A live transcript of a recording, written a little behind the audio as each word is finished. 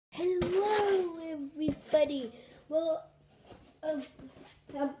everybody. Well,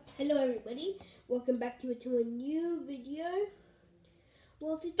 hello everybody. Welcome back to a new video.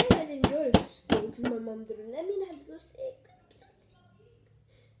 Well, today I didn't go to school because my mom didn't let me, and I had to go sick.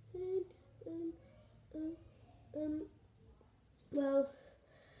 Well,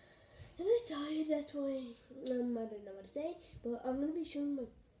 I'm a bit tired. That's why I don't know what to say. But I'm gonna be showing my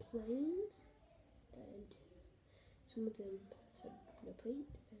planes, and some of them have no paint,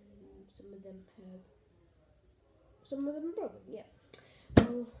 and some of them are broken. Yeah.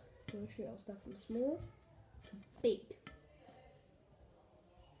 Well, I'll start from small to big.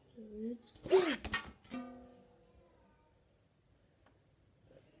 So let's go.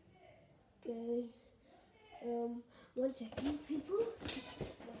 Okay. 1 second, people. 1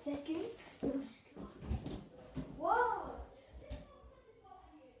 second. What?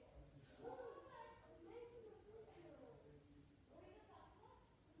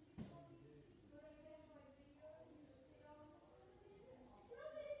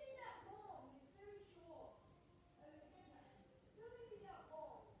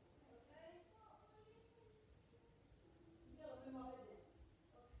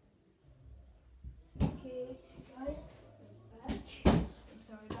 Okay, guys, I'm back. I'm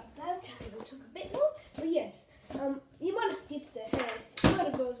sorry about that. It took a bit long, but yes. You might have skipped the head. You might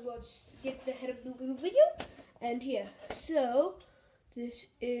have as well skipped the head of the little video. And here, so this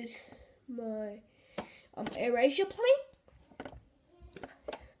is my AirAsia plane.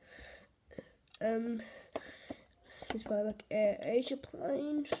 This is my AirAsia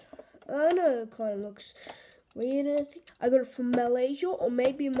planes. I know it kind of looks weird and everything. I got it from Malaysia, or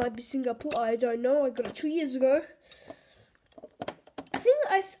maybe it might be Singapore. I don't know. I got it 2 years ago.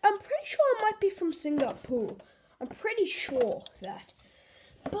 I'm pretty sure it might be from Singapore. I'm pretty sure that.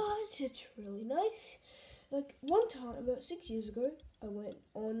 But it's really nice. Like one time, about 6 years ago, I went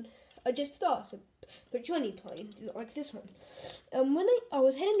on a Jetstar, so 320 plane, like this one. When I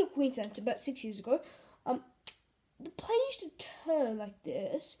was heading to Queensland about 6 years ago, the plane used to turn like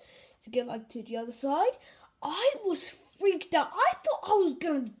this to get like to the other side. I was freaked out. I thought I was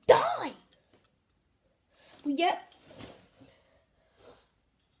gonna die. Yet,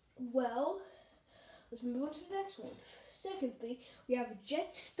 well, let's move on to the next one. Secondly, we have a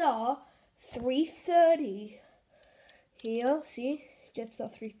Jetstar 330. Here, see,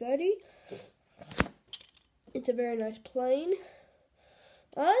 Jetstar 330. It's a very nice plane.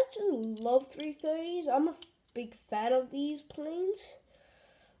 I just love 330s. I'm a big fan of these planes.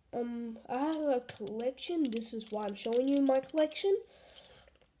 I have a collection. This is why I'm showing you my collection.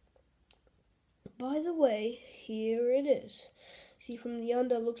 By the way, here it is. See, from the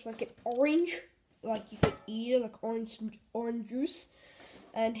under, it looks like an orange, like you could eat it, like orange juice.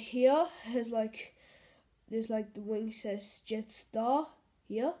 And here has there's like the wing says Jetstar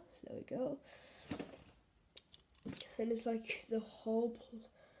here. There we go. And it's like the whole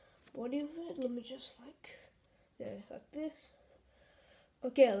body of it. Let me just like this.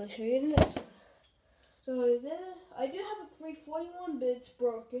 Okay, let's show you the next one. So there, I do have a 341, but it's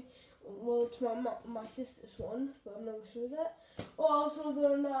broken. Well, it's my sister's one, but I'm not going to show that. Oh, I also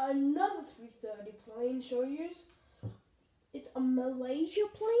got another 330 plane to show you. It's a Malaysia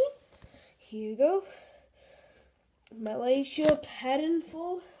plane. Here you go. Malaysia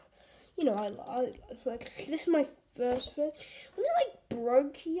patternful. You know, I like this is my first one. When it like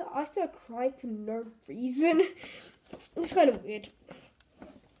broke here, I started crying for no reason. It's kind of weird.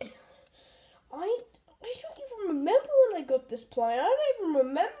 I don't even remember when I got this plane. I don't even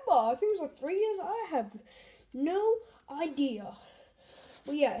remember. I think it was like 3 years. I have no idea.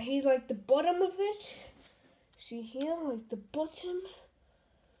 Well, yeah, here's like the bottom of it. See here, like the bottom.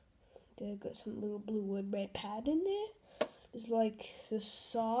 They've got some little blue and red pad in there. There's like the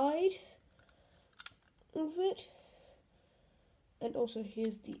side of it. And also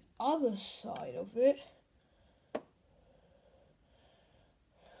here's the other side of it.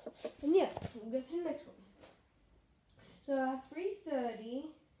 And yeah, we'll go to the next one. So I have 330.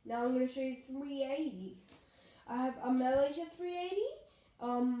 Now I'm going to show you 380. I have a Malaysia 380,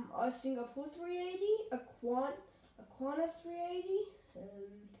 a Singapore 380, a Qantas 380.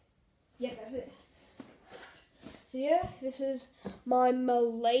 Yeah, that's it. So yeah, this is my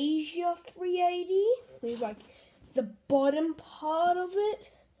Malaysia 380. There's like the bottom part of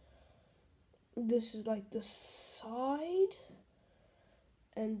it. This is like the side.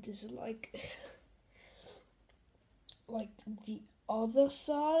 And this is like the other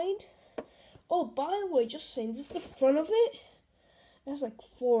side. Oh, by the way, just saying, this is the front of it. It has like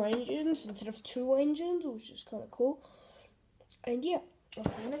 4 engines instead of 2 engines, which is kind of cool. And yeah, on to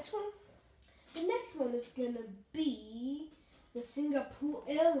the next one. The next one is gonna be the Singapore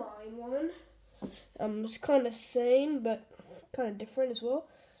Airline one. It's kind of same, but kind of different as well.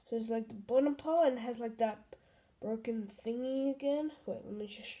 So it's like the bottom part and it has like that broken thingy again. Wait, let me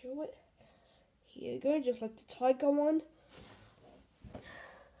just show it. Here you go, just like the tiger one.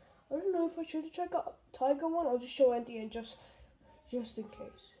 I don't know if I should have tried the tiger one. I'll just show it at the end just in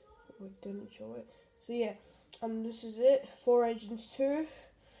case. We didn't show it. So yeah, this is it. 4 Engines 2,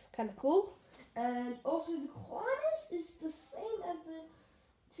 kind of cool. And also the harness is the same as the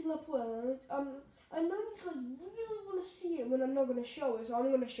Singapore Airlines. I know you guys really want to see it when I'm not going to show it, so I'm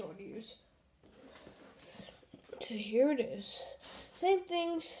going to show it to you. So here it is. Same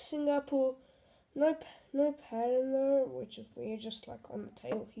thing, Singapore. No pattern though, which is weird, just like on the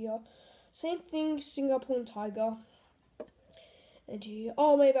tail here. Same thing, Singapore and Tiger. And here,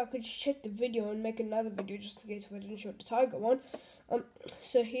 oh, maybe I could just check the video and make another video just in case if I didn't show the Tiger one.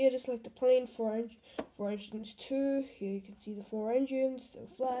 So here, just like the plane, 4 engines 2. Here you can see the 4 engines, the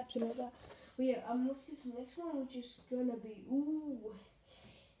flaps and all that. But yeah, let's get to the next one, which is gonna be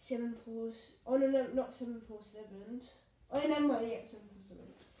 747. Oh no, not 747. Oh no, yeah,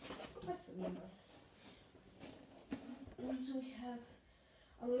 747. That's the number. So we have,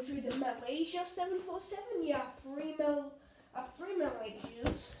 I'm going to show you the Malaysia 747. Yeah, 3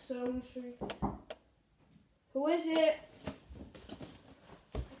 Malaysias. So I'm going to show you. Who is it?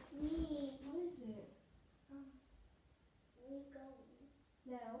 Me. What is it? We go.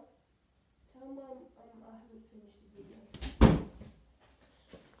 Now, tell Mom I haven't finished the video.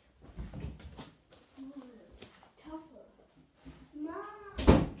 Tell her.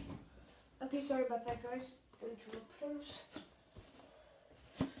 Mom. Okay, sorry about that, guys. Interruptions.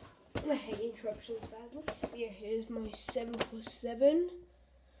 I hate interruptions badly. Yeah, here's my 747.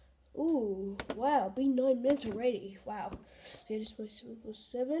 Ooh, wow, been 9 minutes already. Wow. So here's my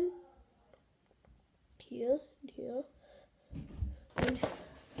 747. Here and here. And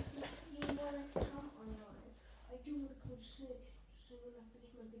You want to come or not? I do want to come soon. So when I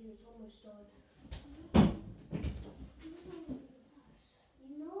finish my video, it's almost done.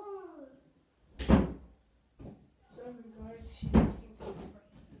 You know. Sorry, guys.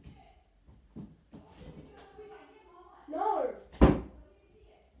 No!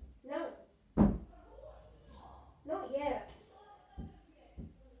 No! Not yet.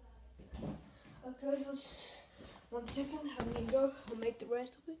 Okay, let's 1 second. How many go? I'll make the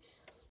rest of it.